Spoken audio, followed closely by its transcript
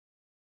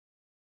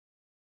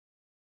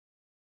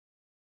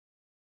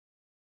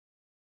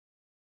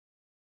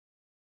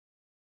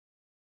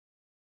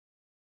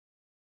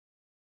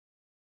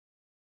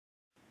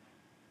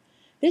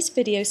This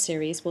video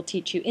series will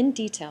teach you in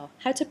detail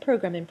how to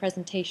program in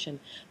presentation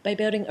by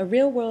building a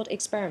real-world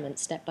experiment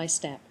step by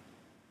step.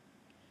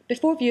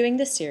 Before viewing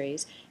this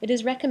series, it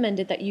is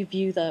recommended that you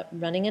view the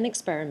Running an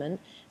Experiment,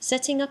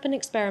 Setting up an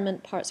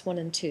Experiment Parts 1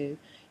 and 2,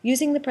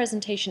 Using the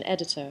Presentation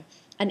Editor,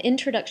 and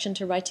Introduction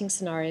to Writing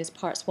Scenarios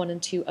Parts 1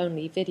 and 2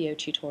 only video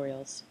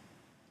tutorials.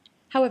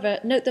 However,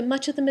 note that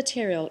much of the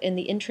material in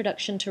the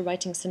Introduction to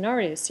Writing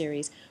Scenarios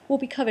series will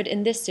be covered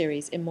in this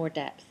series in more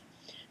depth.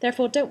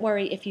 Therefore, don't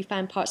worry if you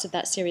found parts of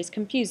that series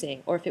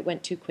confusing or if it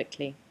went too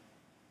quickly.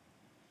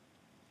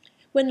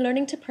 When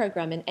learning to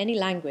program in any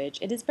language,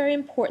 it is very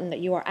important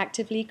that you are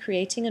actively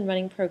creating and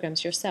running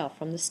programs yourself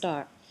from the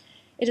start.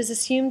 It is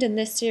assumed in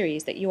this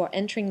series that you are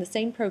entering the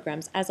same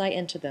programs as I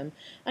enter them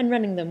and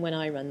running them when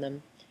I run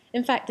them.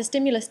 In fact, the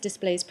stimulus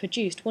displays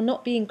produced will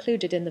not be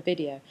included in the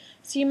video,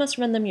 so you must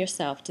run them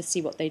yourself to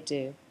see what they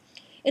do.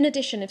 In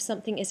addition, if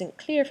something isn't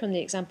clear from the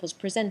examples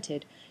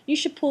presented, you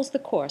should pause the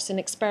course and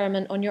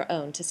experiment on your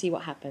own to see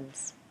what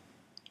happens.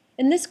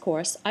 In this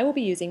course, I will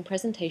be using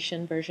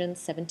Presentation version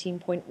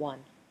 17.1.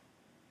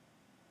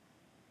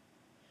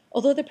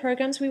 Although the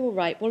programs we will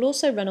write will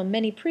also run on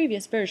many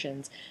previous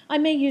versions, I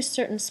may use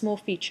certain small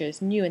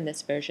features new in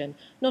this version,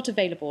 not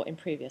available in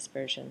previous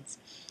versions.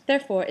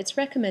 Therefore, it's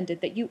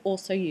recommended that you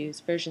also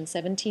use version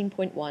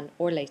 17.1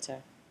 or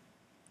later.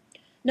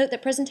 Note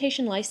that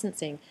presentation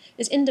licensing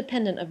is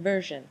independent of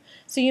version,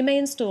 so you may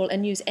install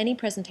and use any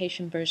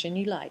presentation version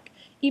you like,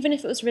 even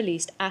if it was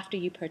released after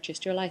you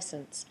purchased your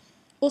license.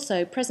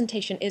 Also,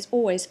 presentation is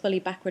always fully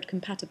backward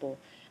compatible,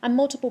 and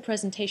multiple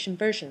presentation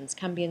versions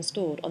can be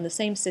installed on the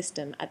same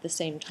system at the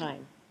same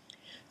time.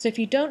 So if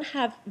you don't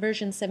have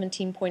version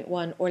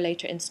 17.1 or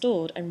later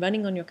installed and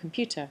running on your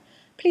computer,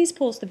 please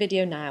pause the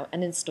video now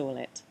and install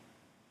it.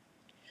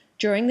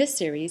 During this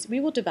series, we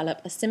will develop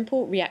a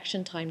simple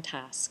reaction time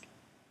task.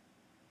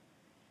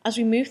 As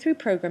we move through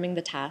programming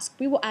the task,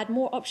 we will add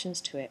more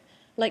options to it,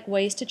 like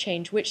ways to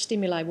change which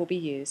stimuli will be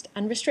used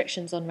and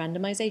restrictions on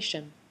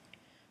randomization.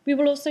 We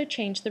will also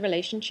change the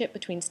relationship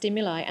between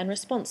stimuli and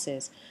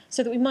responses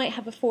so that we might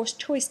have a forced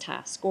choice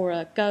task or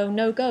a go,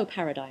 no-go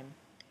paradigm.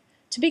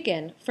 To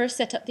begin, first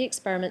set up the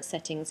experiment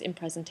settings in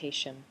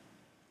presentation.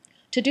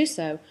 To do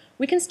so,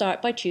 we can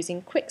start by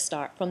choosing Quick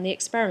Start from the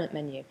experiment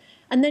menu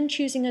and then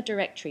choosing a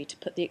directory to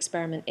put the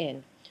experiment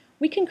in.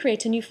 We can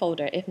create a new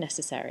folder if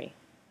necessary.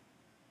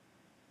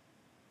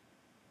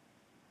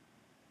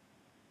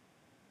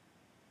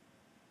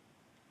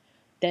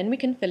 Then we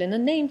can fill in a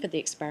name for the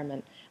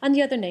experiment, and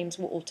the other names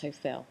will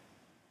autofill.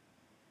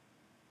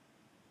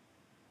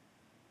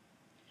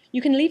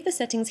 You can leave the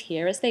settings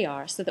here as they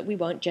are so that we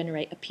won't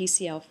generate a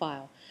PCL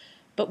file,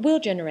 but will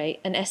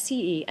generate an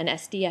SCE and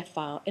SDF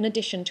file in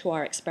addition to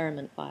our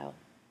experiment file.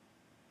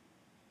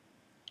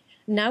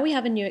 Now we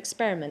have a new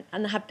experiment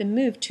and have been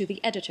moved to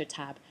the Editor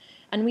tab,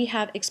 and we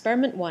have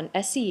Experiment 1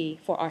 SCE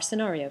for our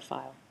scenario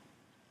file.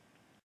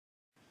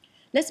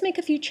 Let's make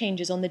a few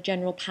changes on the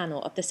general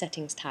panel of the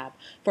Settings tab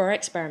for our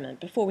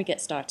experiment before we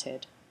get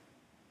started.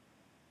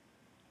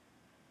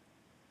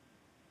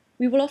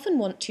 We will often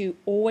want to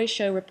always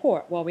show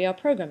report while we are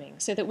programming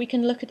so that we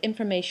can look at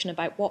information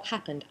about what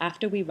happened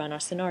after we run our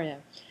scenario.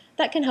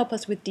 That can help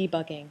us with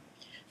debugging.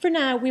 For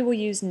now, we will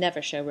use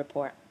never show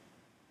report.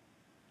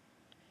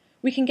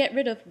 We can get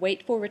rid of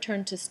wait for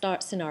return to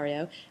start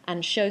scenario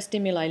and show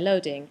stimuli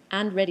loading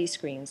and ready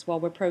screens while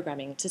we're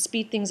programming to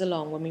speed things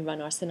along when we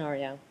run our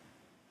scenario.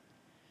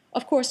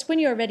 Of course, when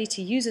you are ready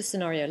to use a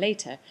scenario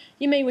later,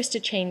 you may wish to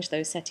change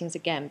those settings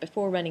again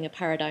before running a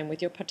paradigm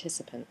with your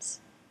participants.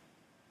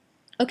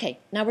 Okay,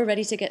 now we're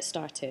ready to get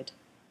started.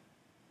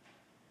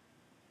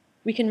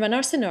 We can run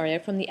our scenario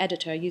from the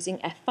editor using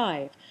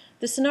F5.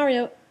 The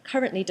scenario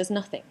currently does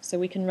nothing, so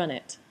we can run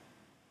it.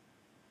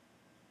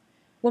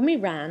 When we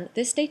ran,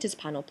 this status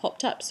panel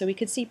popped up so we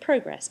could see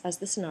progress as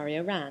the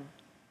scenario ran.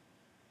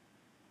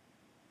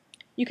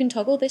 You can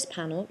toggle this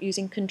panel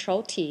using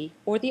Ctrl-T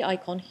or the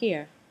icon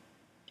here.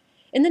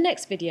 In the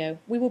next video,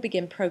 we will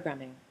begin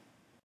programming.